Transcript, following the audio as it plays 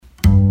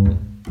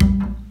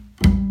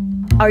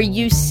Are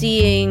you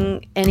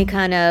seeing any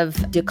kind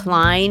of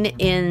decline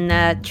in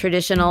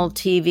traditional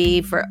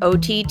TV for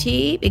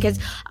OTT? Because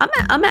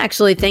I'm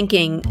actually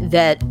thinking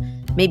that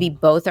maybe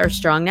both are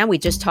strong now. We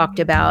just talked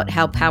about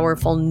how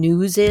powerful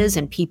news is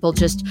and people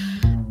just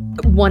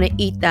want to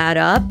eat that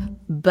up,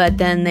 but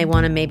then they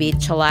want to maybe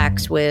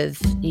chillax with,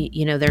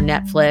 their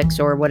Netflix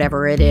or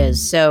whatever it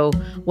is. So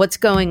what's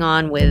going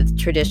on with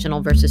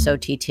traditional versus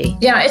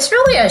OTT? Yeah, it's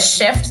really a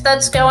shift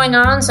that's going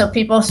on. So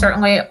people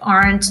certainly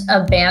aren't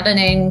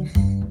abandoning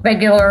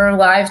regular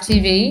live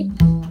TV,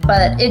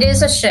 but it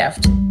is a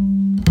shift.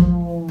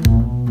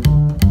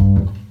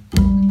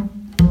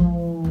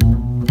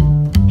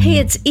 Hey,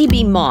 it's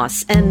E.B.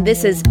 Moss, and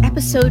this is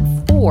episode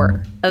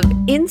 4 of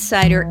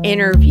Insider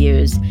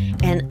Interviews,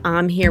 and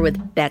I'm here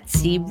with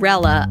Betsy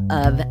Rella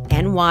of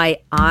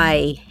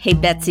NYI. Hey,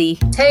 Betsy.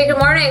 Hey, good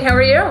morning. How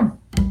are you?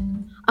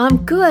 I'm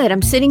good.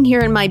 I'm sitting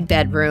here in my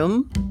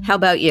bedroom. How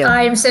about you?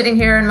 I am sitting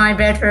here in my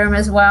bedroom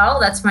as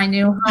well. That's my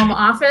new home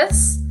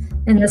office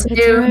in this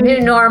new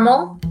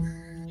normal.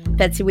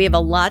 Betsy, we have a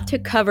lot to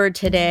cover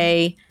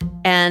today,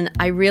 and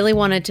I really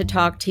wanted to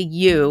talk to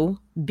you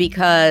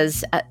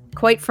because,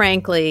 quite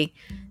frankly,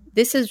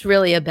 this is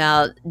really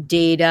about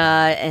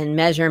data and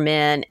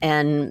measurement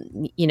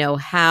and,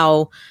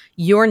 how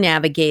you're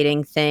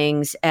navigating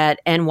things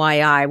at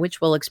NYI,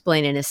 which we'll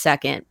explain in a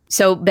second.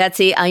 So,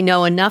 Betsy, I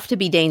know enough to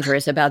be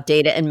dangerous about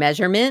data and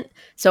measurement,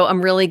 so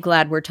I'm really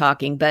glad we're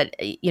talking. But,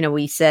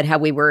 we said how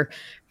we were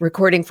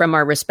recording from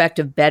our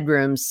respective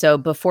bedrooms. So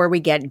before we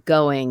get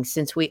going,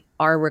 since we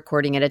are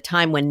recording at a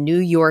time when New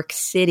York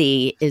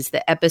City is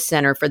the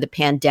epicenter for the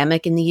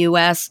pandemic in the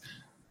U.S.,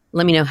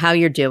 let me know how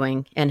you're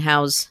doing and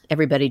how's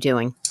everybody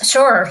doing.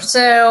 Sure.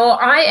 So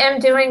I am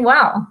doing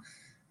well.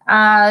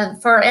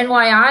 For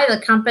NYI,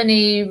 the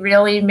company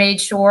really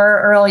made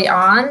sure early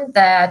on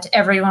that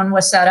everyone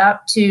was set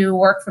up to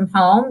work from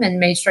home and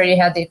made sure you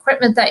had the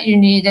equipment that you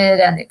needed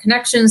and the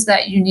connections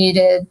that you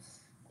needed.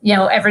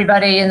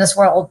 Everybody in this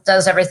world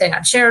does everything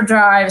on shared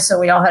drives, so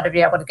we all had to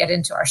be able to get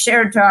into our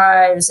shared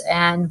drives,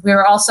 and we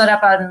were all set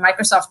up on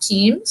Microsoft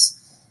Teams.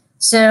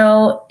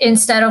 So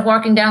instead of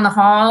walking down the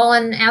hall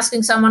and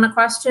asking someone a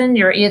question,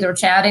 you're either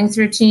chatting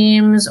through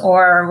Teams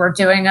or we're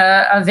doing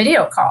a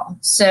video call.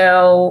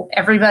 So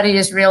everybody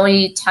is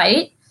really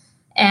tight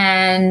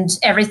and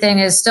everything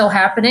is still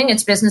happening.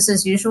 It's business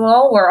as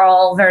usual. We're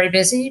all very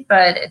busy,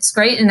 but it's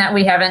great in that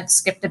we haven't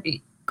skipped a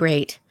beat.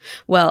 Great.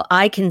 Well,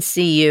 I can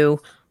see you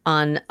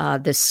on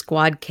the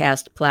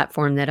Squadcast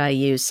platform that I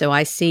use. So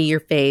I see your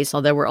face,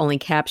 although we're only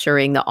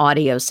capturing the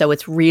audio. So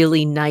it's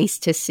really nice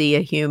to see a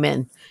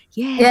human.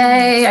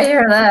 Yay, I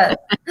hear that.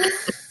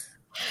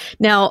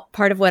 Now,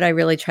 part of what I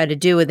really try to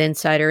do with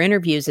Insider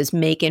Interviews is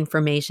make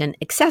information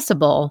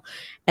accessible.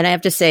 And I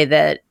have to say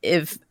that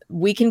if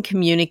we can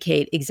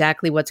communicate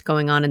exactly what's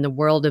going on in the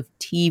world of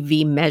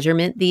TV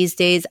measurement these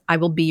days, I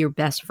will be your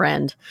best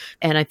friend.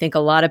 And I think a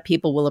lot of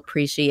people will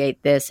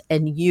appreciate this.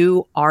 And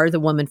you are the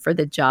woman for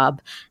the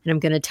job. And I'm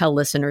going to tell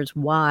listeners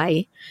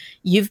why.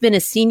 You've been a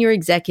senior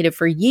executive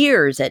for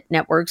years at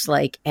networks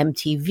like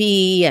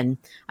MTV, and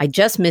I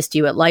just missed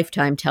you at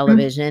Lifetime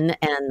Television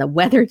and the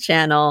Weather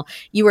Channel.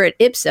 You were at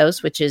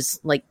Ipsos, which is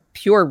like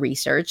pure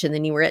research, and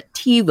then you were at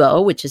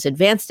TiVo, which is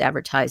advanced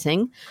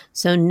advertising.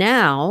 So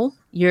now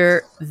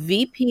you're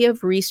VP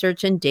of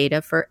Research and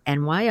Data for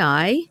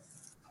NYI,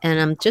 and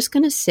I'm just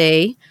going to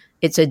say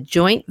it's a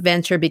joint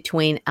venture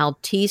between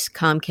Altice,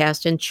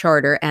 Comcast, and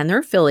Charter and their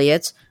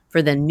affiliates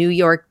for the New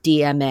York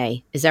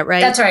DMA. Is that right?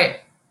 That's right.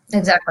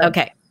 Exactly.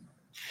 Okay.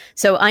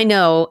 So I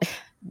know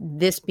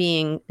this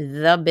being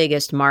the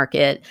biggest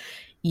market,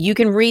 you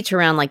can reach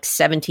around like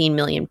 17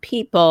 million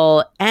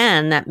people,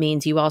 and that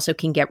means you also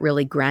can get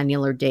really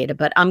granular data.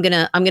 But I'm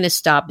gonna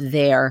stop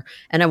there,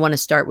 and I want to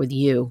start with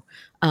you.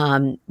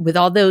 With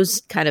all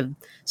those kind of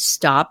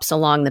stops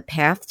along the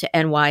path to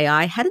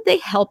NYI, how did they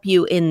help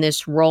you in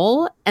this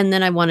role? And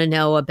then I want to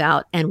know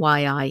about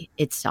NYI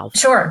itself.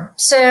 Sure.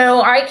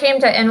 So I came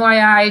to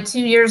NYI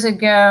 2 years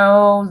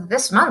ago,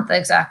 this month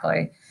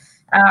exactly.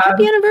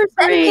 Happy anniversary.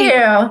 Thank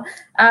you.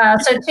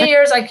 So 2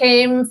 years I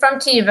came from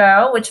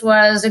TiVo, which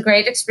was a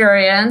great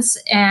experience,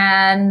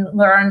 and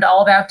learned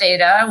all about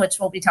data, which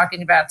we'll be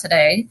talking about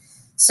today.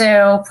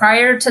 So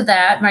prior to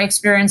that, my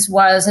experience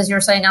was, as you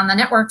were saying, on the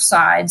network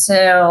side.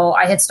 So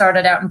I had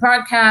started out in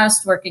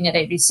broadcast, working at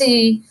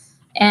ABC,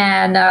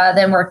 and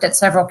then worked at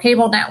several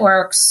cable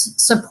networks,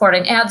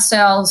 supporting ad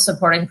sales,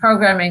 supporting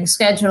programming,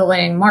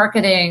 scheduling,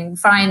 marketing,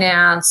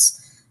 finance,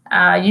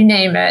 you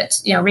name it.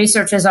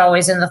 Research is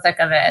always in the thick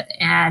of it,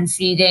 and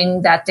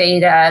feeding that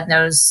data and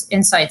those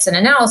insights and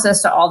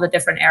analysis to all the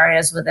different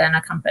areas within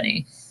a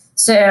company.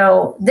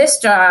 So this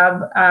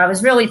job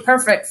was really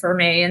perfect for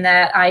me in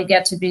that I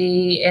get to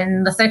be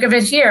in the thick of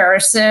it here.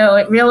 So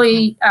it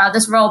really,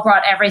 this role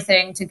brought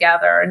everything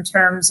together in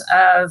terms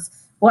of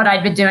what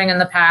I'd been doing in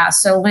the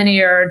past. So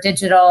linear,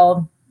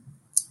 digital,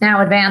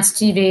 now advanced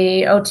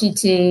TV,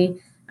 OTT,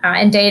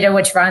 and data,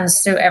 which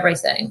runs through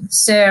everything.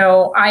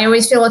 So I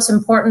always feel it's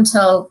important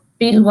to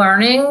be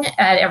learning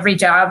at every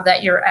job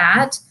that you're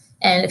at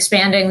and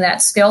expanding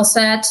that skill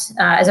set.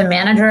 As a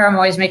manager, I'm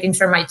always making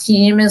sure my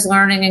team is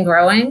learning and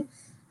growing.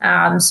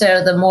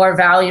 So the more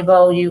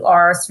valuable you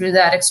are through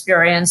that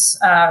experience,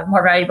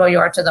 more valuable you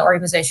are to the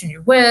organization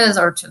you're with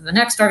or to the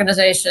next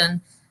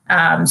organization.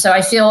 So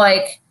I feel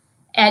like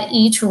at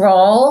each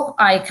role,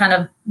 I kind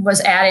of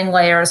was adding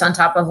layers on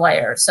top of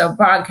layers. So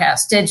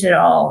broadcast,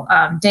 digital,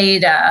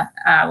 data.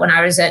 When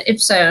I was at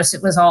Ipsos,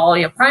 it was all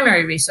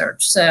primary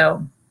research.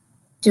 So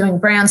doing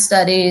brand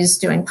studies,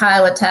 doing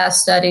pilot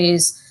test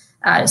studies,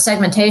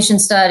 segmentation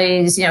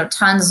studies,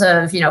 tons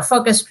of,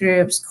 focus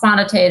groups,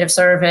 quantitative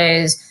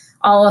surveys,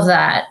 all of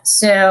that.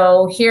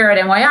 So here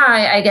at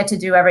NYI, I get to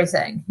do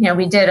everything.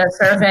 We did a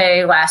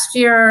survey last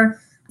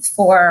year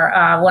for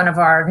one of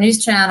our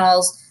news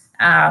channels.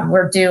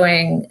 We're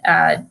dealing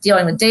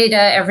with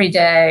data every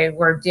day.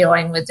 We're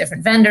dealing with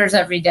different vendors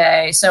every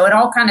day. So it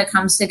all kind of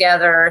comes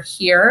together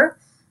here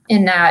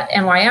in that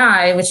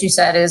NYI, which you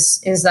said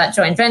is that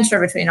joint venture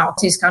between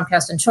Altice,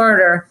 Comcast, and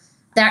Charter.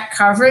 That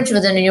coverage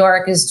within New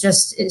York is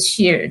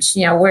huge.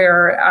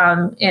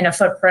 We're in a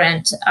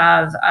footprint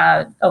of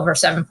over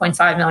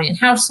 7.5 million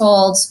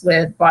households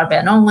with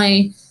broadband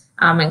only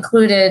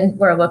included.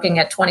 We're looking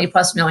at 20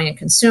 plus million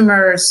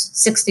consumers,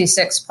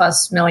 66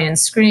 plus million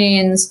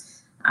screens.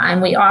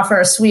 And we offer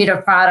a suite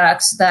of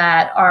products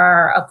that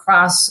are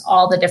across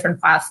all the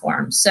different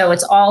platforms. So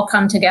it's all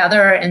come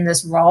together in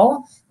this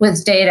role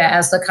with data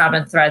as the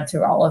common thread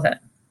through all of it.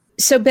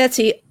 So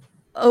Betsy,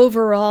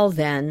 overall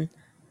then,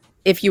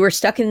 if you were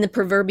stuck in the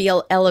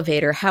proverbial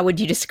elevator, how would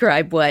you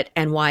describe what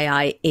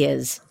NYI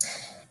is?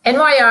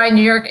 NYI,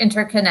 New York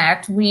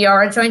Interconnect, we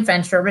are a joint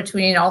venture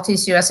between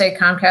Altice USA,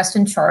 Comcast,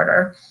 and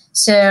Charter.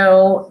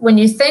 So when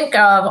you think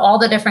of all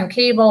the different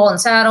cable and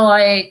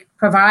satellite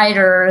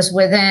providers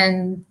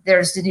within,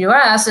 there's the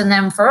US, and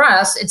then for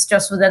us, it's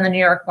just within the New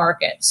York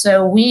market.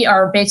 So we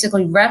are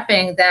basically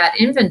repping that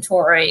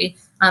inventory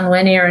on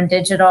linear and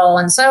digital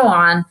and so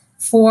on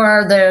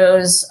for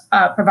those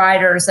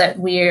providers that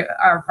we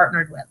are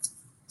partnered with.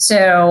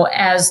 So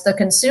as the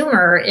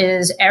consumer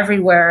is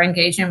everywhere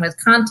engaging with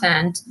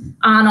content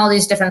on all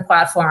these different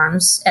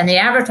platforms, and the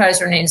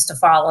advertiser needs to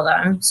follow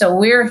them. So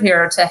we're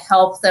here to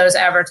help those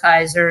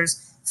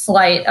advertisers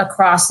flight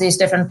across these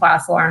different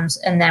platforms,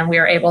 and then we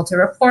are able to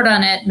report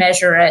on it,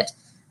 measure it,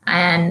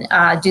 and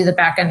do the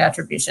back-end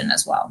attribution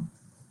as well.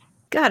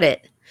 Got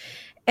it.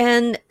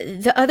 And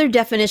the other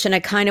definition I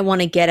kind of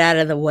want to get out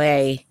of the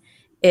way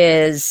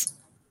is,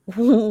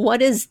 what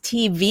does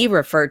TV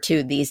refer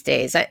to these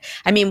days?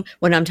 I mean,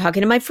 when I'm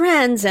talking to my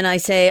friends and I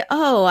say,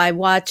 oh, I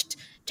watched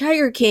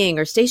Tiger King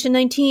or Station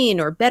 19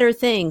 or Better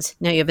Things.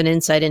 Now you have an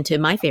insight into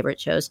my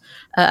favorite shows.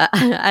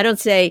 I don't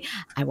say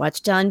I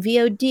watched on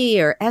VOD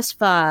or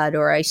SVOD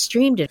or I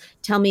streamed it.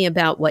 Tell me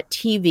about what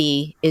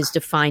TV is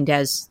defined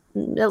as,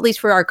 at least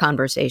for our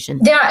conversation.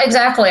 Yeah,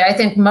 exactly. I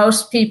think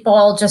most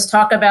people just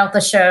talk about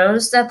the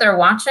shows that they're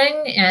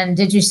watching. And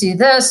did you see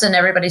this? And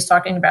everybody's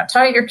talking about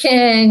Tiger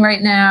King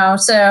right now.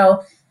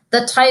 So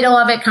the title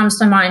of it comes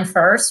to mind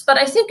first, but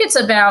I think it's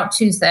about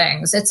two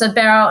things. It's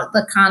about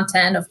the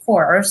content, of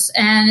course,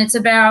 and it's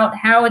about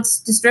how it's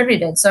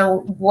distributed.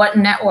 So what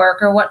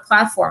network or what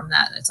platform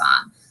that it's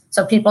on.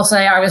 So people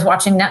say, I was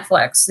watching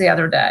Netflix the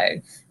other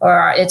day,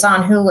 or it's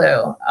on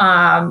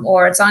Hulu,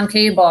 or it's on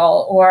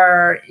cable,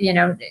 or,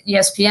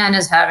 ESPN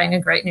is having a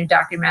great new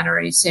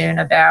documentary soon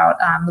about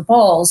the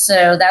Bulls.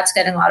 So that's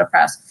getting a lot of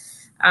press.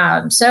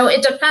 So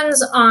it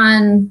depends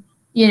on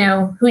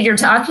who you're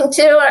talking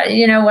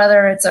to,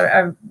 whether it's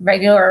a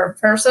regular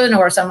person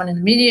or someone in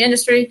the media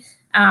industry.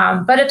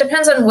 But it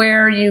depends on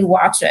where you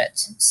watch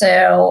it.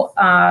 So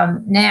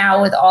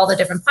now with all the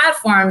different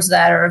platforms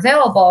that are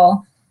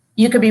available,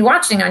 you could be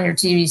watching on your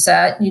TV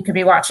set, you could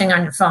be watching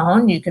on your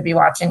phone, you could be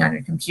watching on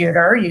your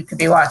computer, you could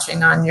be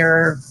watching on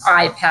your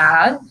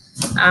iPad.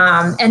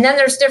 And then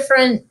there's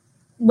different,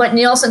 what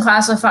Nielsen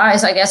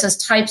classifies, I guess, as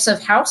types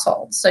of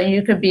households. So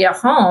you could be a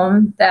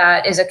home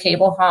that is a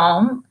cable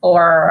home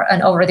or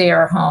an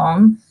over-the-air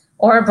home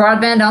or a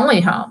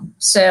broadband-only home.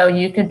 So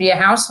you could be a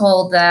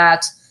household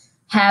that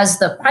has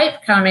the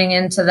pipe coming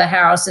into the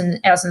house, in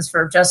essence,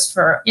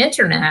 for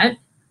internet.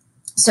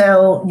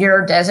 So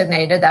you're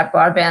designated that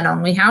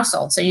broadband-only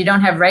household. So you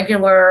don't have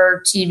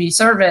regular TV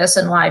service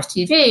and live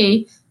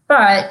TV,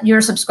 but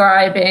you're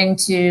subscribing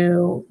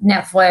to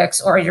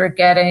Netflix, or you're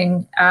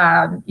getting,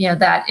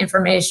 that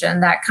information,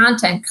 that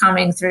content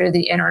coming through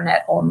the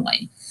internet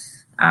only.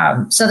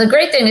 So the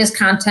great thing is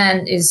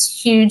content is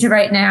huge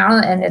right now,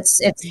 and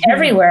it's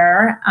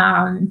everywhere.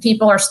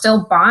 People are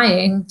still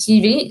buying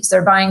TVs.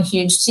 They're buying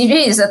huge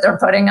TVs that they're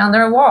putting on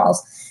their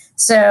walls.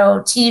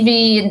 So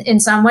TV,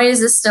 in some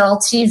ways, is still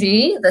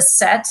TV. The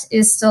set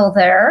is still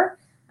there.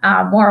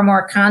 More and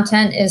more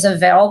content is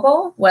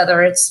available,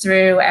 whether it's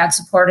through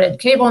ad-supported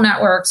cable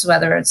networks,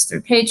 whether it's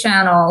through pay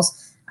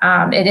channels.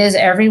 It is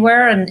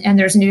everywhere, and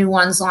there's new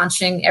ones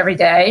launching every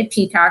day.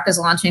 Peacock is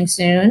launching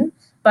soon.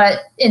 But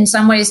in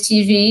some ways,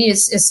 TV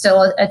is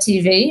still a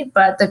TV.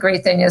 But the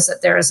great thing is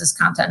that there is this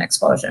content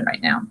explosion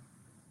right now.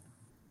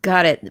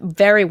 Got it.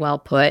 Very well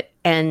put.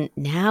 And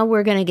now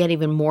we're going to get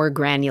even more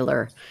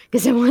granular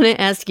because I want to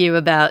ask you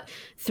about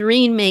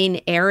three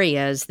main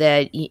areas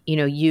that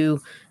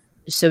you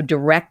so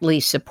directly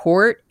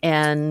support,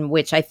 and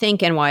which I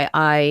think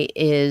NYI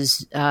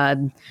is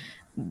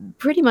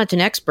pretty much an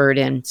expert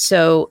in.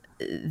 So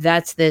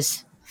that's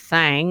this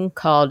thing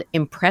called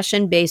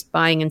impression-based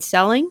buying and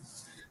selling,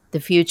 the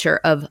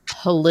future of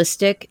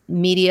holistic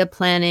media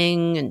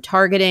planning and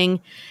targeting,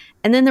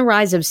 and then the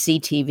rise of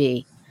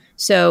CTV.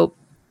 So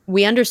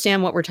we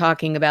understand what we're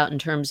talking about in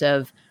terms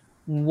of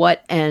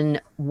what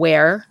and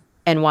where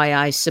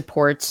NYI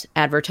supports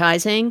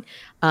advertising.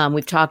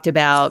 We've talked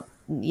about,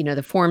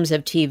 the forms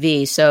of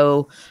TV.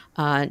 So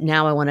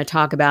now I want to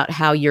talk about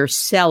how your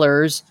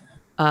sellers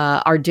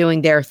are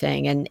doing their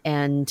thing.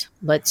 And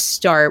let's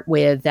start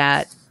with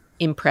that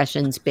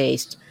impressions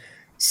based.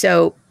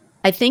 So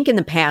I think in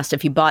the past,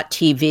 if you bought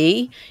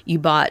TV, you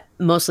bought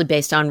mostly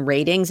based on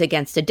ratings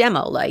against a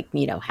demo, like,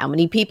 how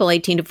many people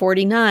 18 to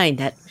 49,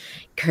 that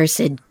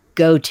cursed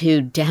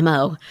go-to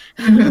demo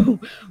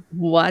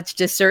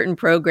watched a certain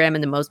program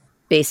in the most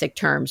basic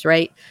terms,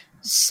 right?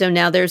 So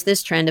now there's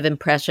this trend of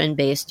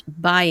impression-based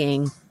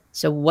buying.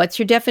 So what's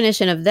your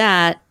definition of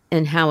that,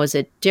 and how is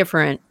it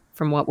different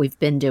from what we've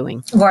been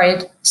doing?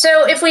 Right.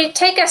 So if we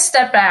take a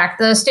step back,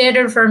 the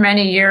standard for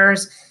many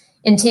years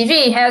in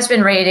TV has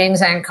been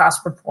ratings and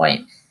cost per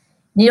point.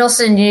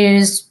 Nielsen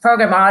used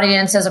program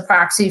audience as a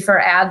proxy for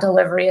ad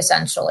delivery,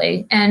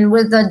 essentially. And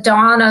with the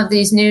dawn of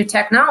these new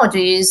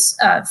technologies,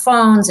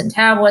 phones and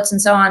tablets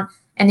and so on,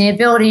 and the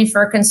ability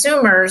for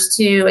consumers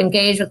to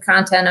engage with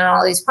content on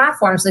all these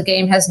platforms, the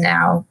game has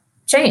now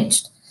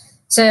changed.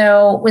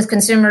 So with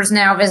consumers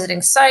now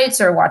visiting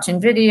sites or watching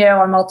video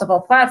on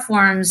multiple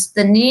platforms,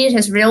 the need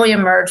has really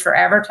emerged for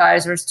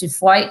advertisers to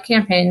flight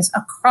campaigns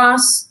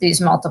across these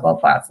multiple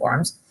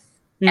platforms.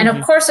 Mm-hmm. And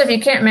of course, if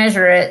you can't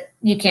measure it,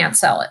 you can't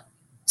sell it.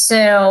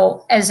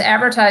 So as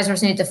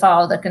advertisers need to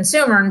follow the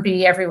consumer and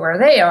be everywhere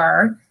they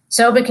are,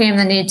 so became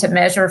the need to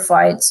measure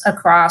flights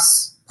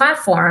across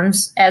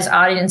platforms as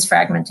audience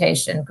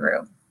fragmentation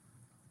grew.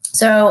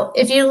 So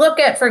if you look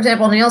at, for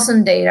example,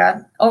 Nielsen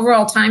data,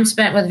 overall time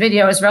spent with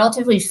video is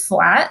relatively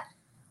flat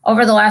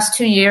over the last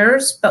 2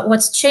 years, but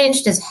what's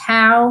changed is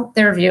how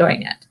they're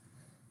viewing it.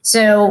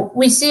 So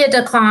we see a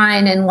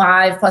decline in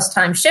live plus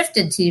time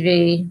shifted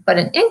TV, but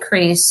an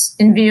increase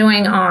in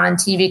viewing on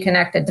TV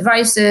connected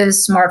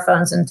devices,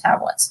 smartphones, and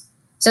tablets.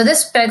 So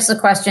this begs the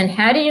question,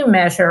 how do you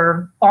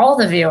measure all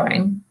the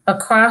viewing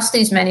across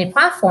these many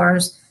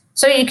platforms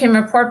so you can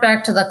report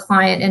back to the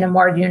client in a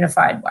more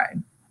unified way?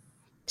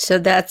 So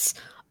that's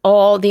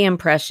all the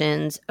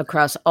impressions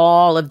across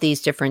all of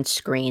these different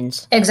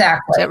screens.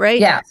 Exactly. Is that right?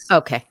 Yes.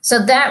 Okay.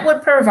 So that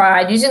would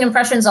provide, using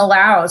impressions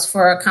allows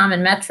for a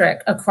common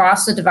metric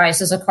across the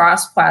devices,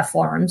 across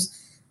platforms.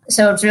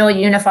 So it's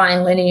really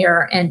unifying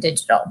linear and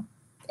digital.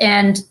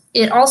 And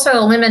it also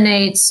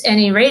eliminates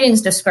any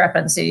ratings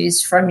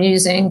discrepancies from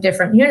using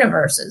different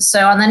universes.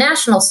 So on the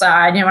national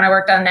side, when I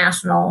worked on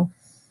national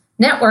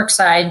network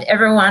side,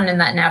 everyone in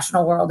that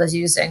national world is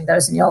using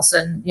those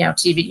Nielsen,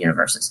 TV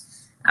universes.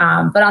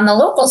 But on the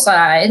local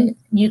side,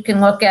 you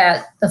can look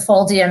at the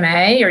full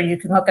DMA, or you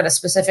can look at a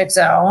specific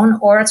zone,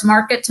 or it's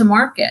market to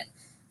market.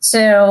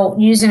 So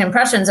using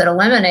impressions, it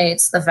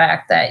eliminates the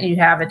fact that you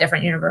have a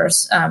different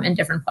universe in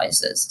different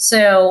places.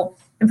 So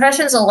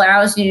impressions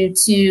allows you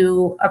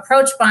to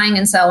approach buying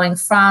and selling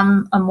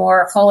from a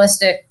more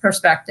holistic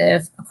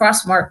perspective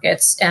across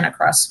markets and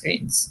across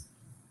screens.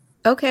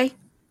 Okay,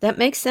 that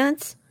makes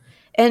sense.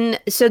 And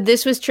so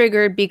this was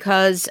triggered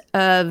because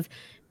of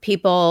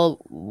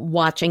people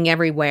watching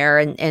everywhere.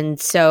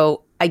 And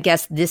so I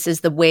guess this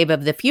is the wave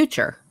of the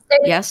future.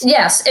 Yes?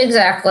 Yes,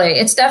 exactly.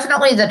 It's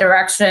definitely the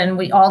direction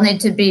we all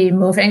need to be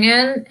moving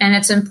in. And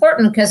it's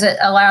important because it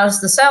allows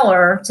the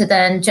seller to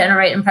then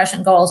generate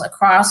impression goals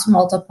across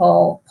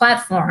multiple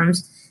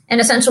platforms.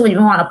 And essentially,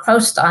 we want to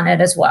post on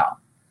it as well.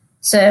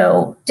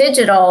 So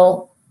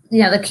digital,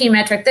 the key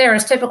metric there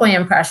is typically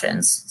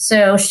impressions.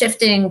 So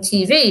shifting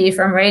TV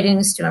from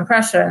ratings to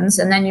impressions,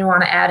 and then you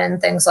want to add in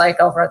things like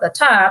over the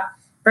top,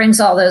 brings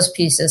all those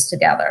pieces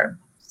together.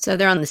 So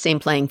they're on the same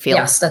playing field.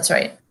 Yes, that's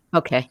right.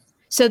 Okay.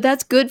 So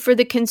that's good for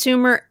the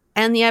consumer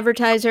and the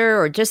advertiser,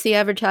 or just the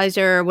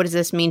advertiser? What does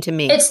this mean to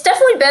me? It's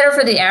definitely better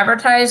for the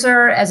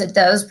advertiser, as it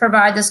does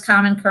provide this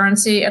common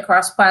currency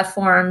across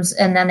platforms,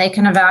 and then they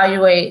can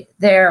evaluate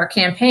their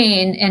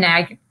campaign in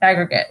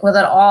aggregate with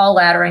it all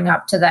laddering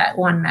up to that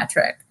one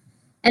metric.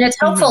 And it's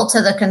helpful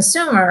to the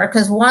consumer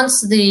because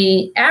once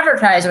the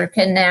advertiser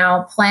can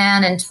now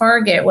plan and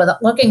target with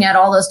looking at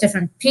all those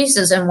different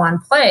pieces in one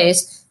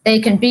place, they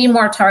can be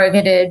more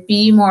targeted,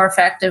 be more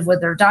effective with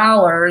their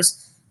dollars,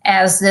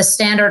 as this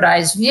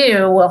standardized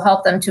view will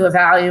help them to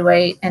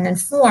evaluate and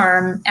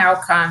inform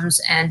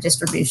outcomes and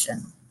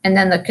distribution. And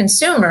then the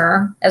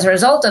consumer, as a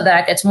result of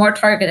that, gets more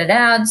targeted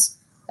ads,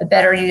 a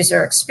better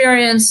user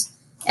experience,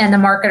 and the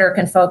marketer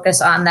can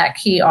focus on that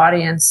key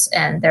audience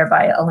and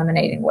thereby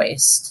eliminating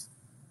waste.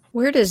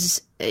 Where does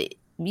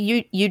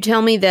you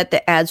tell me that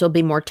the ads will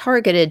be more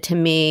targeted to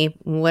me?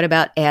 What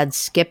about ad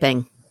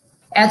skipping?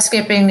 ad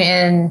skipping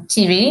in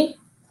TV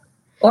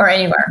or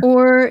anywhere?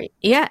 Or,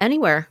 yeah,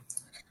 anywhere.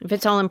 If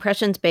it's all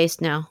impressions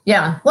based now.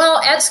 Yeah. Well,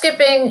 ad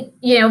skipping,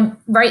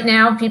 right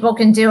now people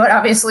can do it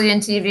obviously in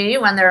TV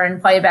when they're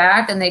in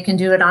playback, and they can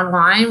do it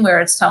online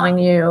where it's telling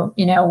you,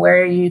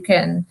 where you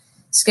can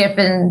skip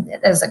in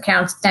as it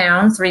counts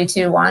down 3,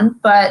 2, 1.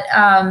 But,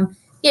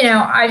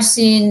 I've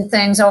seen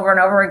things over and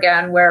over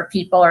again where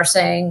people are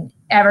saying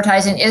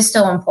advertising is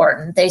still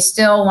important. They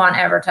still want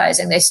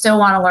advertising. They still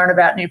want to learn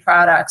about new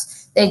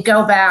products. They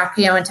go back,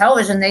 in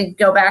television, they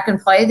go back and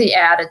play the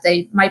ad.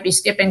 They might be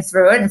skipping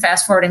through it and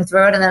fast forwarding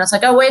through it. And then it's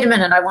like, oh, wait a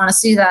minute, I want to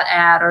see that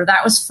ad, or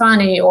that was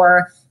funny,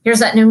 or here's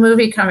that new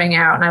movie coming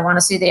out and I want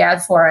to see the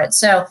ad for it.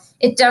 So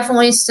it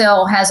definitely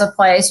still has a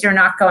place. You're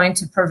not going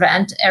to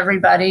prevent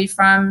everybody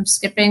from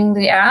skipping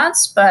the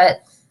ads,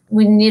 but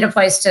we need a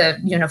place to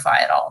unify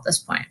it all at this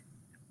point.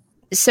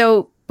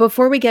 So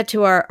before we get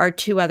to our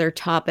 2 other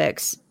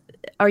topics,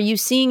 are you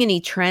seeing any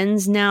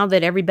trends now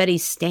that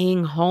everybody's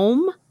staying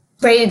home?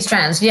 Ratings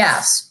trends,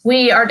 yes.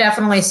 We are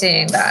definitely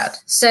seeing that.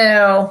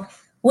 So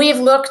we've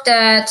looked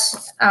at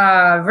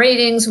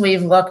ratings,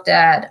 we've looked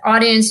at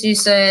audience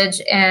usage,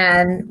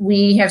 and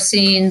we have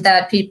seen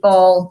that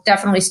people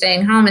definitely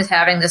staying home is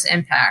having this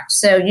impact.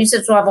 So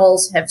usage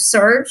levels have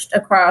surged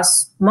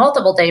across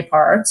multiple day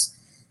parts.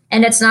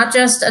 And it's not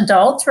just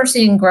adults. We're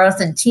seeing growth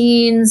in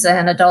teens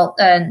and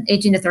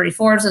 18 to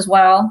 34s as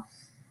well.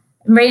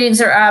 Ratings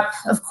are up,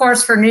 of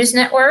course, for news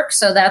networks.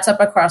 So that's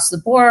up across the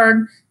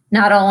board,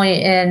 not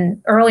only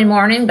in early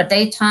morning, but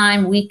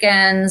daytime,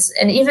 weekends,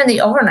 and even the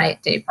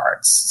overnight day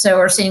parts. So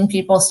we're seeing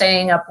people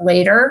staying up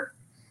later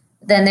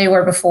than they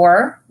were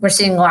before. We're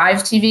seeing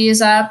live TV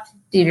is up.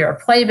 DVR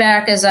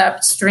playback is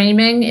up.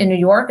 Streaming in New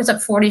York is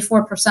up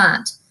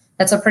 44%.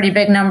 That's a pretty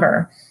big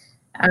number.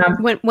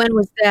 When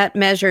was that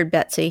measured,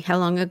 Betsy? How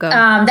long ago?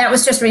 That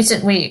was just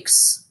recent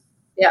weeks.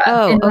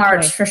 Yeah, in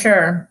March for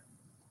sure.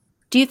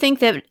 Do you think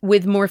that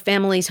with more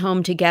families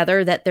home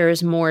together that there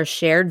is more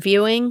shared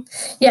viewing?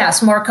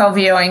 Yes, more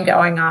co-viewing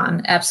going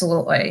on.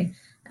 Absolutely.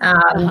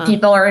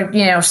 People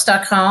are,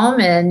 stuck home,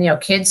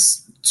 and,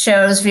 kids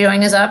shows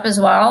viewing is up as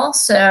well.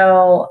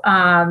 So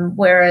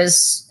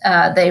whereas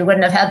they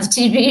wouldn't have had the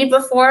TV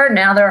before,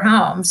 now they're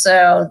home.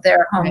 So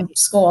they're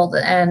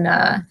homeschooled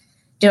and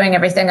doing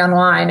everything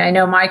online. I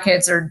know my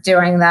kids are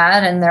doing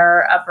that, and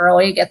they're up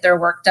early, get their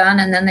work done,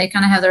 and then they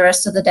kind of have the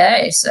rest of the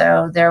day.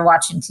 So they're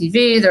watching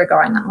TV, they're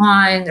going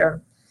online,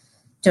 they're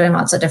doing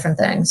lots of different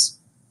things.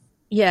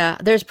 Yeah,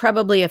 there's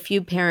probably a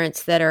few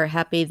parents that are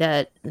happy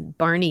that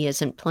Barney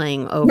isn't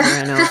playing over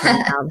and over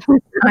now.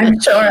 I'm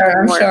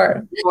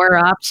sure. More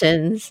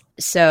options.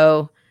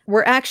 So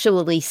we're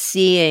actually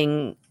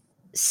seeing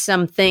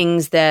some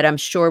things that I'm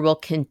sure will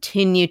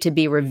continue to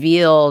be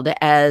revealed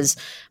as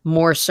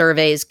more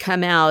surveys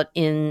come out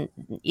in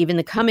even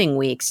the coming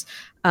weeks.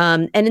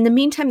 And in the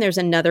meantime, there's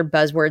another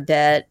buzzword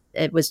that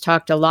it was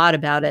talked a lot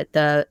about at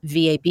the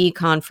VAB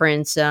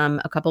conference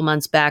a couple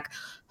months back,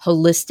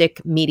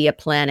 holistic media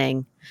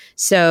planning.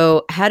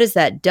 So how does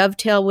that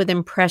dovetail with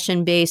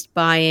impression-based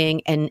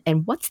buying?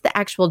 And what's the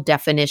actual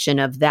definition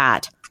of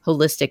that?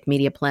 Holistic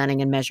media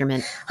planning and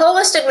measurement?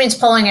 Holistic means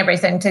pulling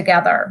everything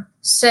together.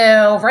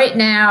 So right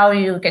now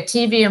you get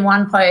TV in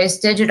one place,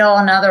 digital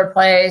another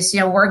place.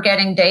 We're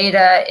getting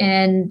data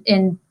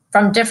in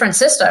from different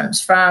systems,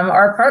 from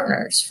our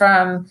partners,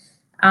 from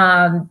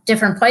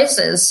different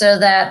places, so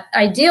that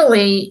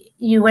ideally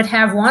you would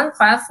have one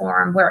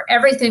platform where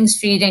everything's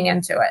feeding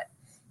into it.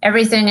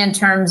 Everything in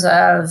terms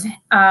of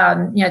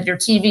your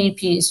TV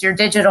piece, your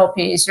digital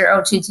piece, your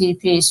OTT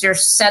piece, your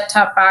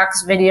set-top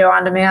box video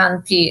on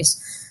demand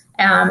piece.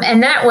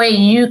 And that way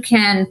you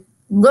can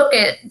look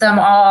at them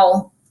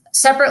all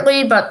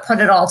separately, but put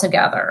it all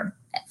together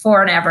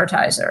for an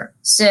advertiser.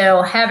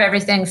 So have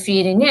everything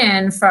feeding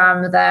in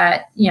from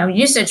that,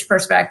 usage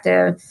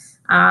perspective,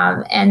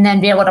 and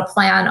then be able to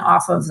plan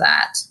off of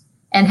that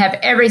and have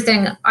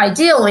everything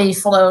ideally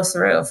flow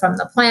through from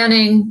the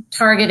planning,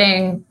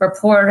 targeting,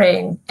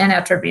 reporting, and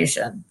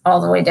attribution all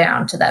the way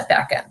down to that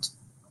back end.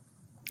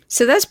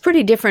 So that's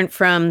pretty different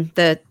from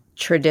the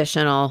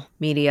traditional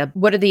media.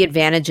 What are the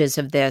advantages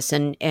of this,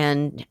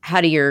 and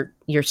how do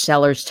your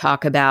sellers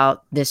talk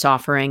about this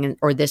offering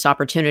or this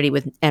opportunity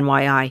with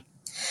NYI?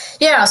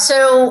 Yeah,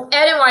 so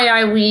at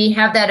NYI, we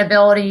have that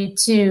ability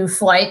to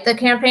flight the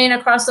campaign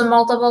across the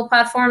multiple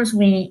platforms.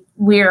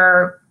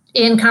 We're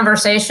in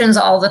conversations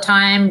all the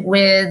time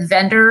with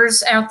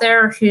vendors out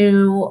there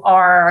who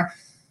are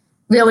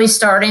really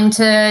starting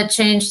to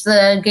change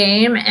the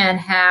game and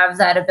have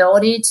that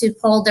ability to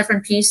pull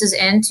different pieces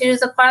into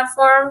the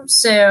platform.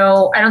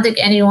 So I don't think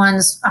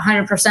anyone's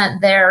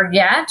 100% there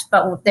yet,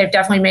 but they've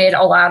definitely made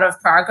a lot of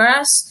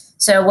progress.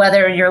 So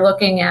whether you're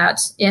looking at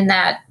in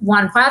that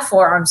one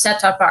platform,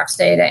 set-top box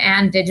data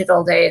and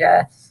digital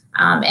data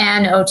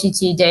and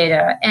OTT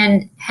data,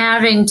 and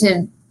having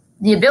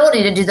the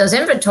ability to do those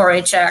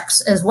inventory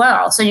checks as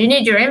well. So you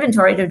need your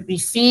inventory to be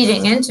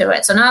feeding into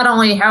it. So not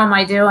only how am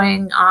I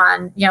doing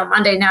on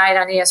Monday night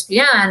on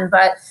ESPN,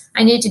 but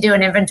I need to do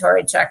an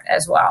inventory check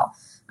as well.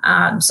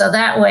 So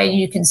that way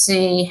you can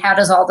see how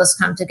does all this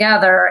come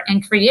together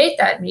and create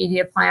that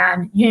media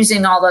plan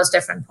using all those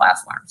different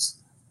platforms.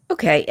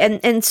 Okay.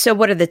 And so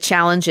what are the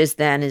challenges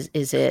then?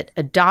 Is it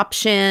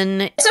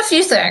adoption? It's a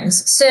few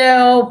things.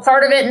 So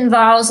part of it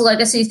involves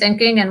legacy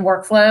thinking and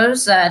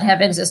workflows that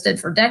have existed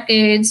for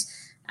decades.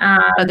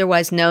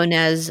 Otherwise known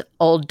as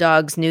old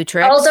dogs, new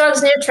tricks. Old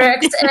dogs, new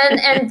tricks.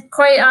 and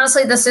quite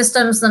honestly, the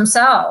systems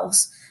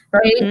themselves,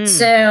 right?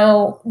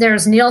 So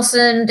there's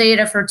Nielsen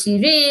data for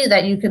TV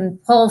that you can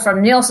pull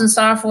from Nielsen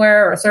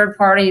software or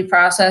third-party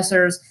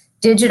processors.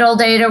 Digital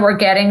data we're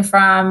getting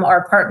from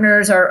our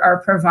partners or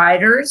our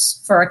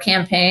providers for a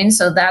campaign.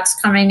 So that's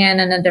coming in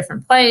a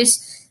different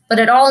place. But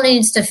it all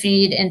needs to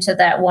feed into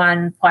that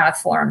one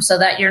platform so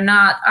that you're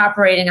not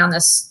operating on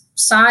this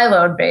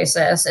siloed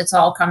basis. It's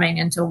all coming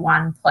into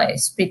one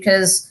place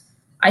because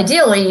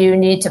ideally you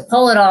need to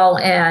pull it all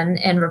in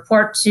and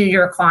report to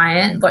your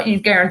client what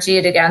you've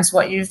guaranteed against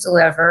what you've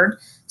delivered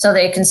so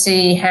they can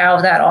see how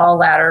that all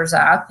ladders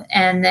up.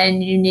 And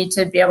then you need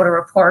to be able to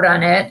report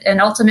on it and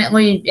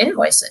ultimately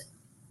invoice it.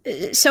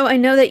 So I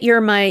know that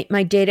you're my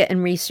data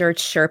and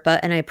research Sherpa,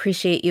 and I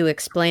appreciate you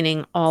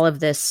explaining all of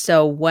this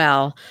so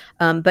well.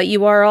 But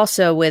you are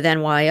also with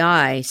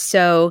NYI.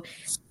 So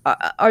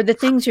are the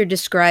things you're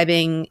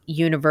describing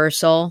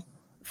universal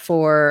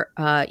for,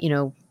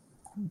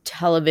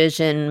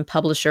 television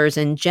publishers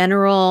in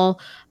general?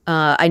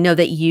 I know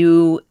that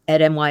you at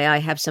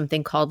NYI have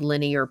something called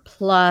Linear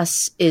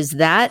Plus. Is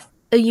that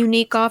a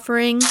unique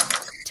offering?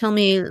 Tell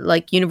me,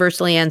 like,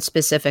 universally and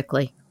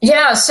specifically.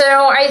 Yeah,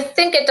 so I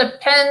think it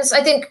depends.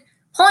 I think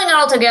pulling it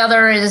all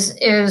together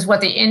is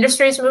what the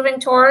industry is moving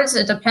towards.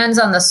 It depends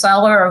on the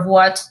seller of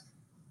what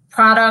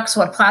products,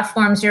 what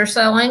platforms you're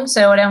selling.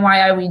 So at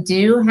NYI, we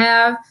do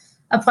have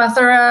a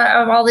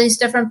plethora of all these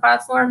different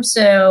platforms.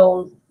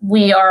 So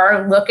we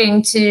are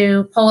looking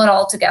to pull it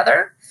all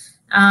together.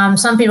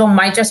 Some people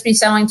might just be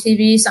selling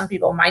TV. Some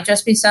people might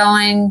just be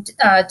selling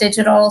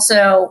digital.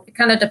 So it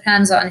kind of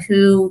depends on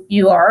who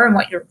you are and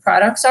what your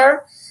products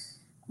are.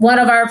 One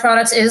of our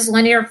products is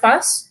Linear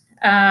Plus.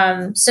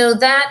 So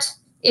that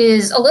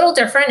is a little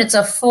different. It's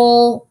a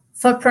full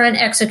footprint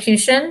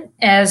execution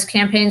as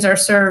campaigns are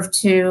served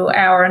to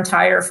our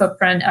entire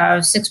footprint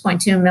of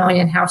 6.2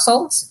 million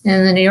households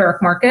in the New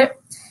York market.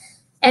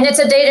 And it's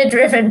a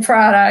data-driven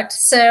product.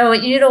 So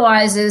it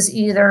utilizes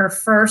either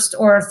first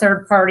or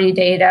third-party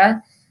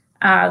data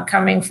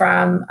coming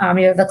from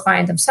either the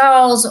client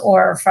themselves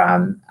or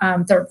from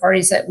third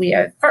parties that we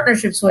have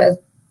partnerships with.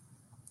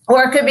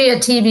 Or it could be a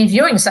TV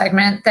viewing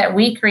segment that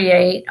we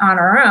create on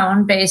our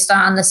own based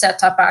on the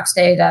set-top box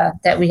data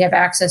that we have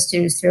access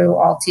to through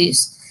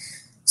Altice.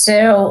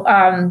 So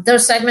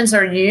those segments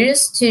are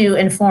used to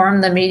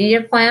inform the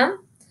media plan.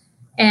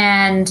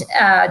 And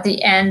at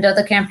the end of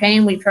the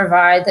campaign, we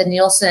provide the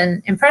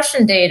Nielsen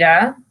impression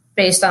data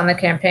based on the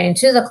campaign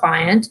to the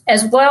client,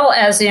 as well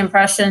as the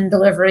impression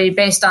delivery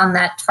based on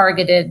that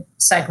targeted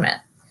segment.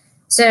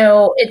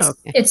 So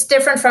it's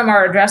different from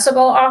our addressable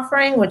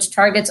offering, which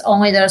targets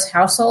only those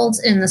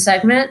households in the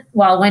segment,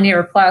 while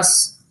Linear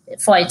Plus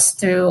flights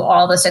through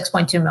all the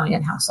 6.2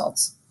 million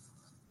households.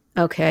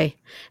 Okay.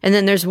 And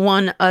then there's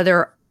one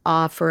other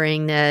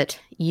offering that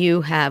you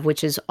have,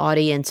 which is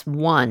Audience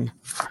One.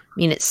 I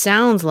mean, it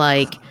sounds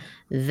like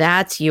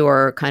that's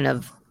your kind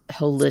of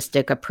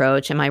holistic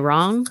approach. Am I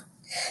wrong?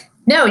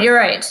 No, you're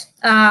right.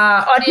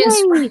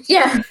 Audience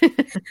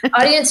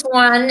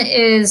One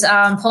is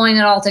pulling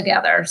it all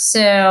together.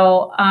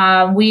 So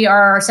we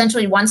are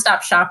essentially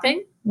one-stop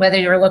shopping, whether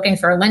you're looking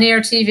for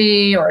linear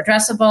TV or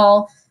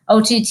addressable,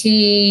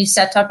 OTT,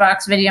 set-top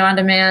box, video on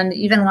demand,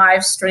 even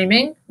live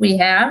streaming we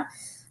have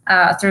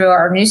through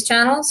our news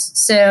channels.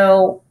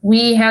 So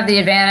we have the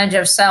advantage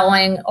of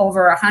selling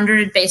over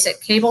 100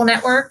 basic cable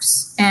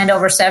networks and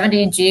over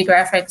 70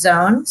 geographic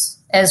zones,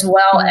 as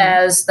well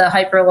as the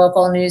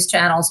hyperlocal news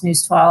channels,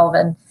 News 12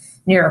 and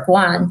New York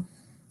One.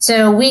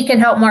 So we can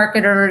help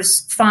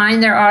marketers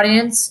find their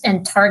audience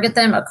and target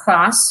them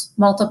across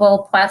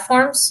multiple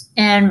platforms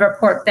and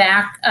report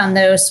back on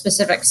those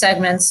specific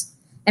segments.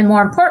 And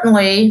more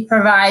importantly,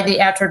 provide the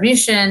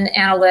attribution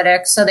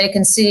analytics so they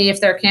can see if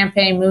their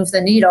campaign moved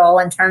the needle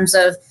in terms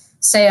of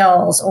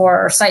sales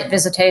or site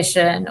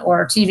visitation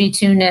or TV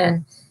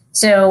tune-in.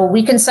 So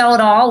we can sell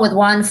it all with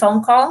one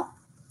phone call,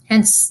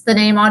 hence the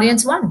name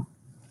Audience One.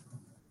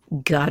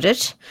 Got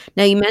it.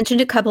 Now, you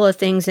mentioned a couple of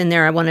things in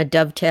there. I want to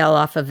dovetail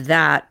off of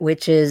that,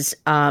 which is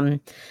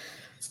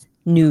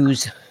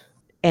news.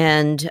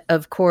 And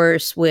of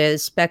course,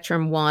 with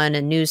Spectrum One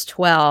and News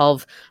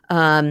 12,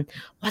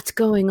 what's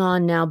going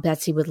on now,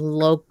 Betsy, with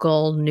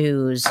local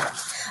news?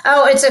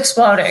 Oh, it's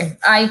exploding.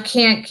 I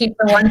can't keep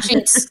the one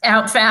sheets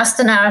out fast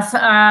enough.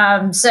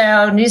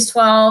 So News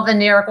 12 and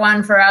New York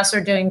One for us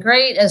are doing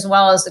great, as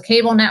well as the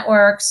cable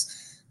networks.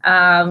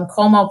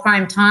 Como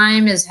Prime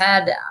Time has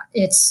had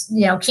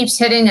keeps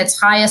hitting its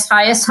highest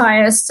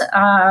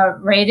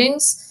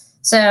ratings.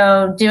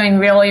 So doing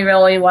really,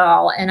 really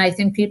well. And I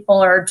think people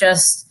are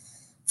just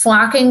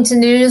flocking to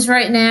news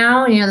right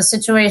now. The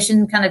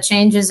situation kind of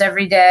changes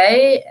every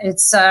day.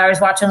 I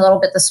was watching a little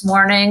bit this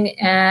morning,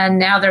 and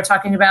now they're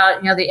talking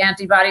about, the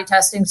antibody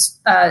testing.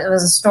 It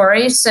was a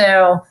story.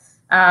 So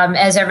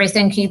as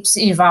everything keeps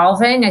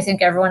evolving, I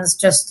think everyone's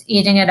just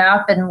eating it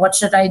up. And what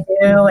should I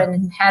do?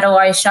 And how do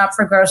I shop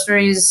for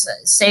groceries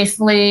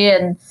safely?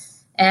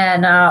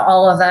 And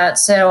all of that.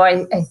 So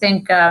I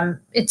think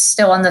it's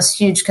still in this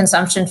huge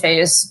consumption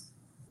phase.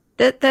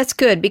 That's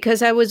good,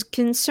 because I was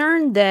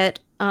concerned that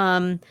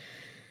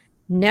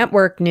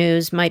network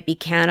news might be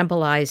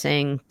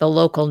cannibalizing the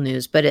local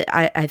news, but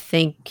I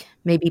think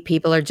maybe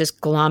people are just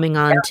glomming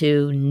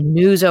onto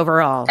news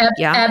overall.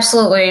 Yeah,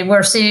 absolutely.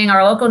 We're seeing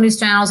our local news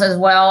channels as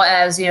well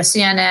as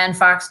CNN,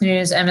 Fox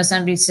News,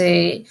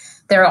 MSNBC.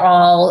 They're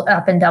all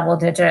up in double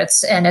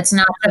digits, and it's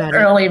not just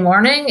early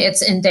morning;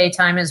 it's in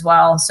daytime as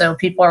well. So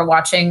people are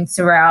watching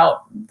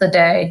throughout the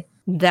day.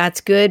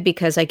 That's good,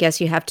 because I guess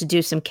you have to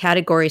do some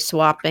category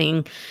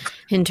swapping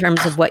in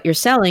terms of what you're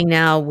selling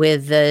now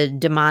with the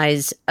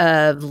demise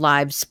of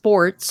live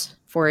sports,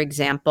 for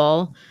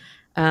example.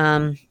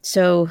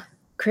 So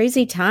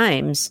crazy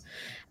times.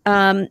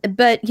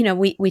 But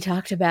we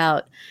talked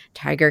about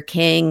Tiger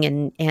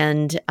King,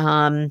 and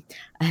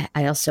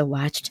I also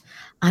watched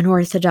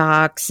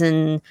Unorthodox,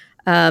 and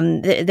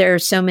there are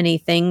so many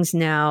things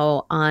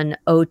now on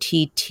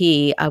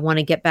OTT. I want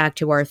to get back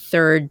to our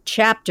third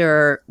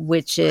chapter,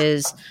 which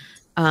is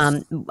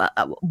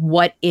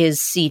what is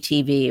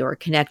CTV or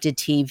connected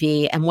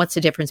TV, and what's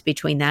the difference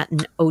between that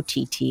and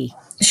OTT?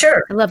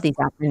 Sure. I love these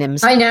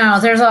acronyms. I know.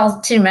 There's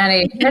all too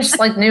many. There's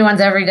like new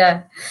ones every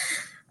day.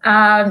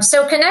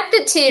 So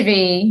connected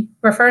TV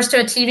refers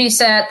to a TV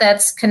set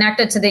that's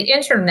connected to the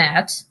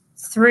internet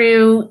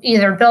through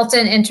either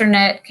built-in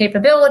internet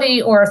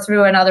capability or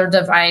through another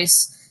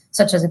device,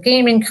 such as a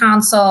gaming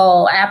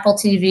console, Apple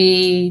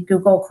TV,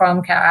 Google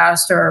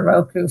Chromecast, or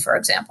Roku, for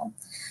example.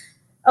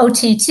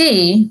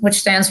 OTT, which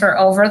stands for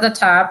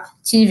over-the-top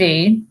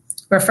TV,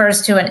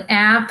 refers to an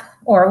app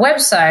or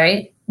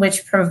website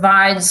which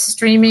provides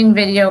streaming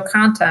video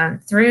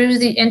content through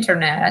the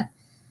internet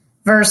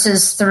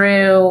versus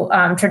through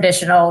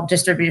traditional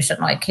distribution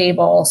like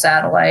cable,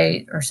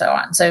 satellite, or so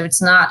on. So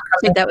it's not.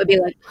 That would be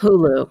like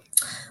Hulu,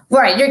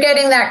 right? You're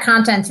getting that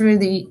content through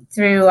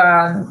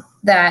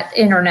that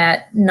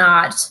internet,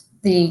 not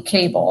the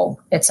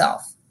cable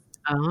itself.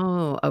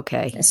 Oh,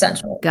 okay.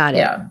 Essentially, got it.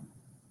 Yeah.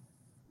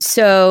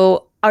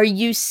 So, are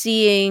you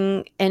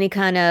seeing any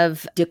kind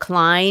of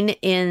decline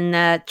in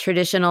that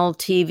traditional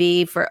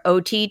TV for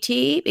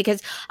OTT?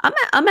 Because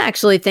I'm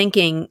actually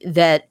thinking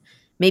that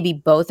maybe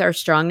both are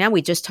strong now.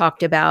 We just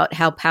talked about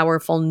how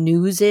powerful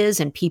news is,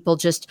 and people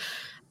just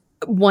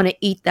want to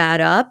eat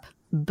that up,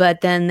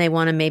 but then they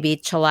want to maybe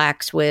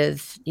chillax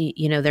with,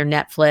 their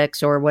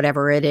Netflix or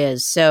whatever it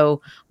is. So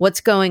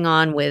what's going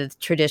on with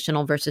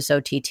traditional versus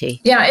OTT?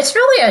 Yeah, it's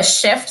really a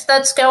shift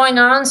that's going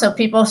on. So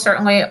people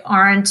certainly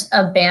aren't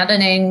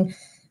abandoning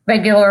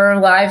regular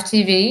live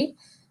TV,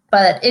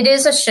 but it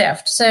is a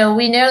shift. So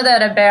we know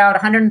that about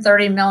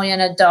 130 million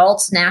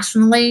adults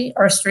nationally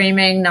are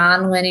streaming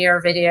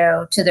nonlinear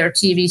video to their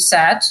TV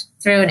set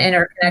through an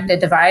interconnected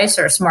device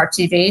or a smart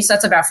TV. So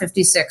that's about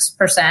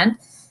 56%.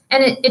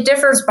 And it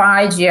differs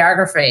by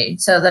geography.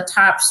 So the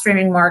top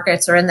streaming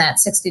markets are in that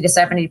 60 to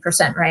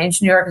 70%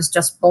 range. New York is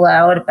just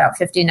below at about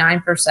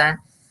 59%.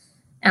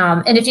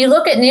 And if you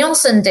look at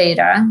Nielsen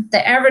data,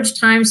 the average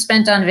time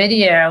spent on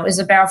video is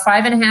about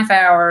 5.5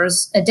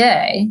 hours a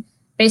day,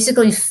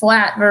 basically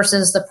flat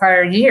versus the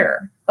prior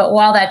year. But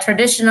while that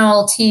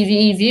traditional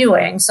TV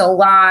viewing, so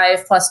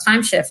live plus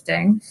time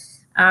shifting,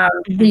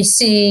 we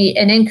see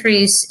an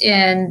increase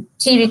in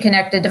TV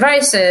connected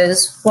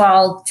devices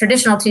while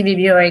traditional TV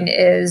viewing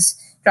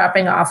is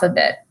dropping off a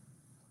bit.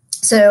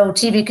 So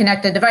TV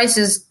connected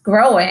devices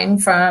growing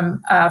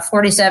from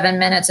 47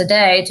 minutes a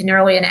day to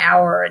nearly an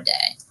hour a day.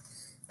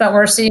 But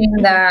we're seeing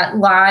that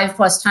live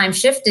plus time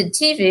shifted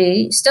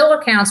TV still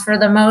accounts for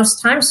the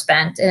most time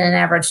spent in an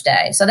average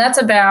day. So that's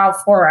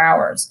about 4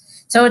 hours.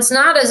 So it's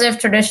not as if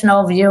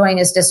traditional viewing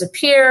has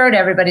disappeared,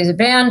 everybody's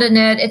abandoned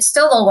it. It's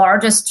still the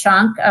largest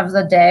chunk of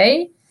the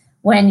day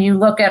when you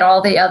look at all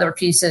the other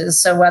pieces.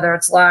 So whether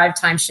it's live,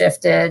 time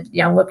shifted,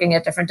 looking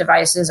at different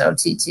devices,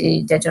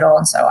 OTT, digital,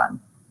 and so on.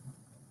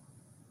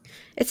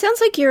 It sounds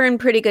like you're in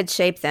pretty good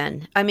shape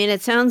then. I mean,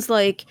 it sounds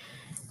like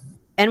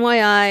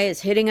NYI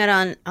is hitting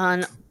it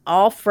on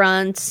all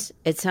fronts.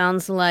 It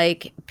sounds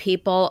like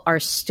people are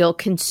still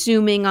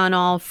consuming on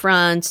all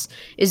fronts.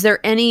 Is there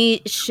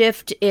any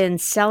shift in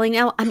selling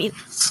now? I mean,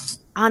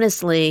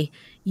 honestly,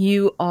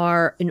 you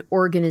are an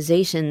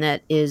organization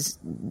that is,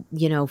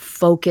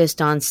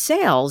 focused on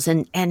sales.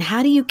 And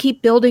how do you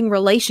keep building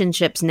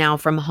relationships now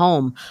from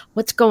home?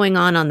 What's going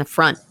on the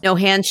front? No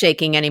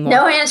handshaking anymore.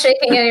 No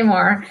handshaking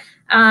anymore.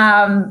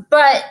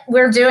 But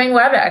we're doing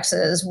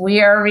WebExes. We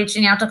are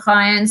reaching out to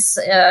clients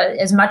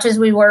as much as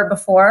we were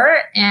before.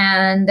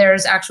 And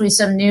there's actually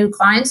some new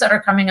clients that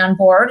are coming on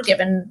board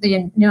given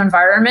the new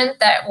environment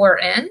that we're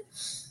in.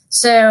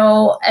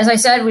 So as I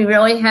said, we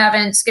really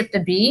haven't skipped a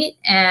beat,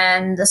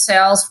 and the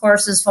sales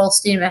force is full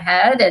steam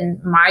ahead.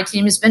 And my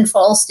team has been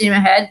full steam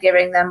ahead,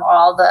 giving them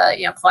all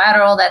the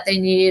collateral that they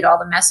need, all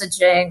the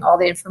messaging, all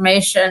the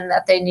information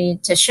that they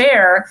need to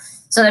share,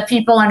 so that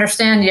people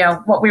understand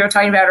what we were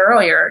talking about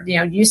earlier.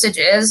 Usage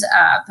is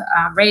up,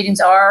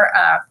 ratings are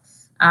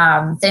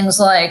up.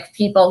 Things like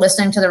people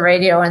listening to the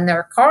radio in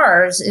their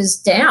cars is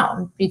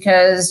down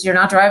because you're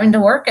not driving to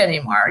work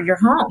anymore. You're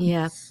home.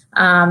 Yeah.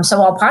 So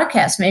while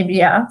podcasts may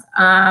be up,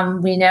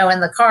 we know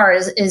in the car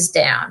is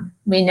down.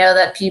 We know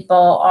that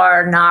people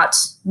are not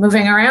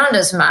moving around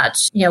as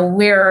much.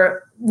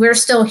 We're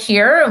still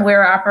here and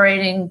we're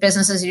operating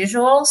business as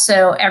usual.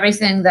 So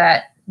everything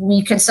that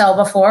we could sell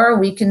before,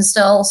 we can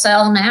still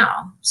sell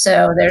now.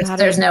 So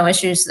there's no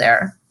issues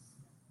there.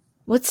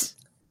 What's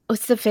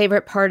the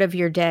favorite part of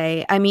your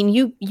day? I mean,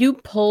 you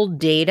pulled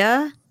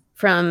data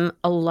from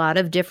a lot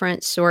of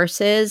different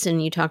sources,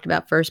 and you talked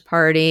about first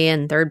party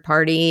and third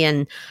party,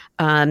 and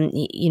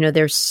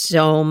there's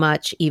so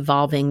much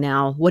evolving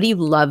now. What do you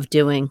love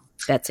doing,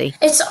 Betsy?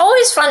 It's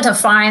always fun to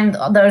find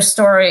those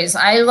stories.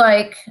 I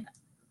like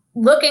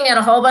looking at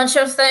a whole bunch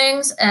of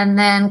things and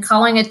then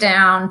culling it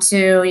down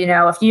to,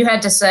 if you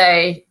had to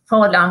say,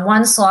 pull it on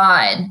one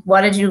slide,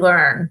 what did you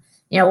learn?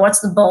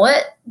 What's the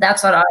bullet?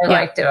 That's what I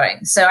like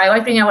doing. So I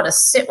like being able to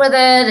sit with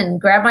it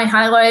and grab my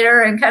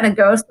highlighter and kind of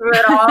go through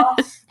it all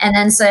and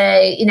then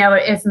say,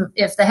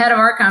 if the head of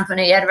our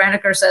company, Ed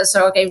Reniker, says,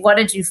 so, okay, what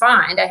did you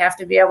find? I have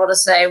to be able to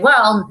say,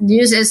 well,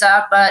 news is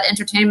up, but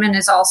entertainment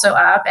is also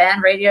up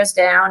and radio's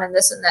down and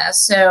this and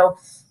this. So,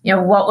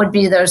 what would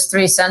be those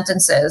 3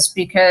 sentences?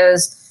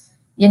 Because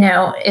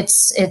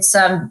it's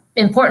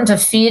important to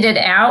feed it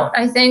out,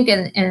 I think,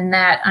 in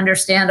that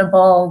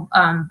understandable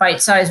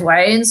bite-sized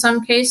way in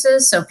some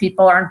cases. So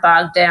people aren't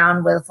bogged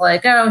down with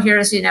like, oh,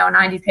 here's, a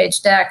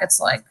 90-page deck. It's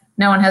like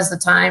no one has the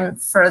time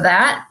for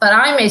that. But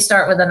I may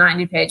start with a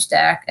 90-page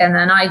deck, and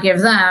then I give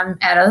them,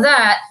 out of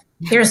that,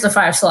 here's the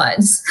 5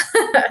 slides.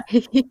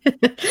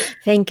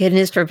 Thank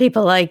goodness for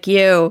people like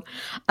you.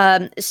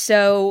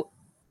 So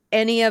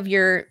any of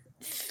your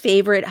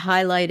favorite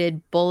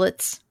highlighted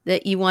bullets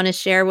that you want to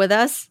share with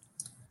us?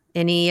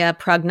 Any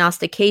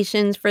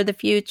prognostications for the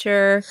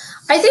future?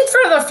 I think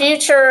for the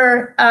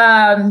future,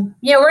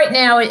 right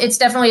now it's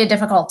definitely a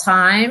difficult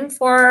time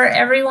for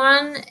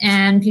everyone,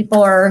 and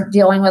people are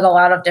dealing with a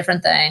lot of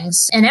different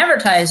things. And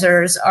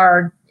advertisers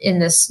are in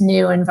this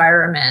new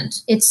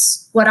environment.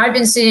 It's what I've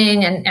been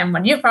seeing, and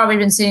what you've probably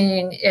been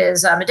seeing,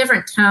 is a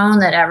different tone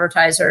that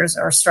advertisers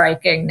are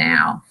striking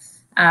now.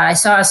 I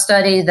saw a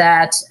study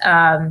that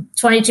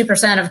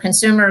 22% of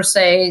consumers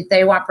say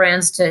they want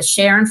brands to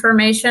share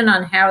information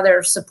on how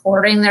they're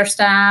supporting their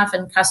staff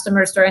and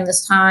customers during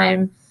this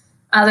time.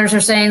 Others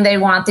are saying they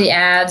want the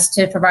ads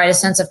to provide a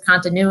sense of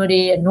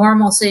continuity and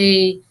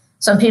normalcy.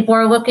 Some people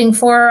are looking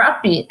for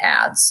upbeat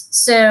ads.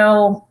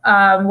 So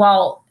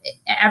while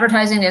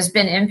advertising has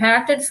been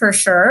impacted for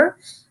sure,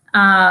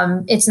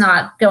 it's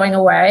not going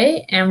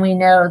away. And we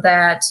know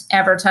that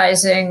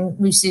advertising,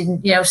 we've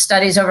seen,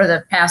 studies over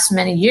the past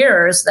many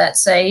years that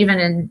say even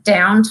in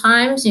down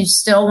times, you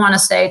still want to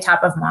stay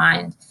top of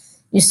mind.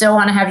 You still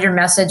want to have your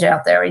message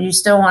out there. You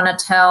still want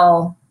to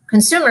tell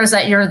consumers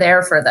that you're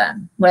there for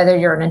them, whether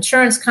you're an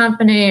insurance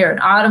company or an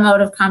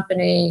automotive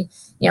company,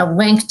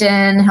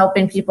 LinkedIn,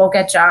 helping people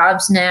get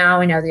jobs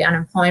now. The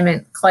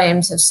unemployment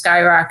claims have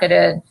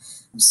skyrocketed.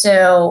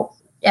 So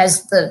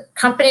as the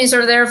companies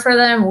are there for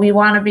them, we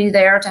want to be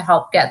there to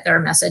help get their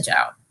message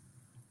out.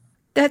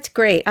 That's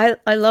great.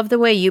 I love the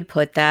way you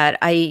put that.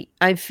 I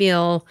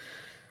feel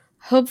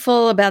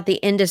hopeful about the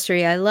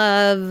industry I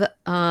love.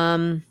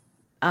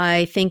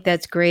 I think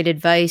that's great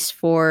advice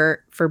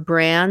for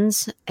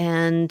brands.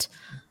 And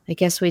I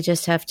guess we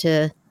just have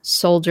to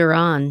soldier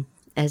on,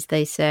 as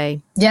they say.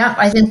 Yeah,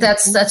 I think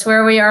that's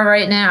where we are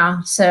right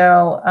now.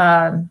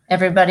 So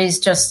everybody's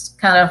just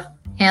kind of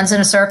hands in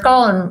a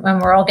circle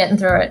and we're all getting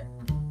through it.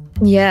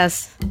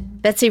 Yes.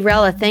 Betsy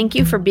Rella, thank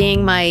you for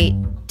being my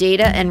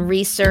data and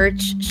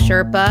research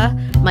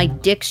Sherpa, my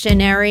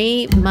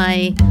dictionary,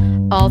 my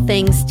all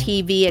things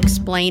TV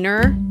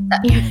explainer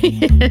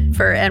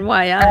for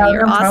NYI.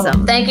 You're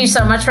awesome. Thank you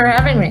so much for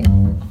having me.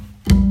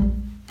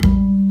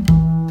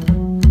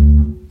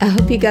 I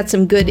hope you got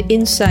some good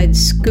inside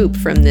scoop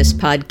from this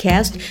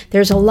podcast.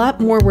 There's a lot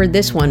more where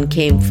this one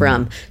came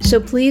from. So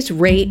please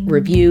rate,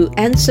 review,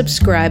 and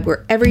subscribe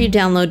wherever you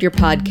download your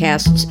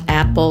podcasts,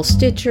 Apple,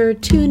 Stitcher,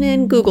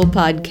 TuneIn, Google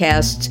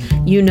Podcasts.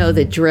 You know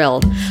the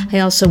drill. I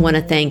also want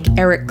to thank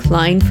Eric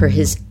Klein for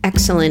his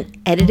excellent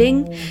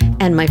editing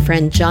and my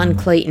friend John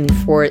Clayton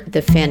for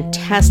the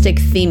fantastic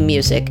theme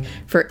music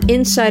for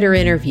Insider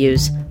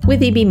Interviews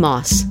with E.B.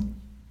 Moss.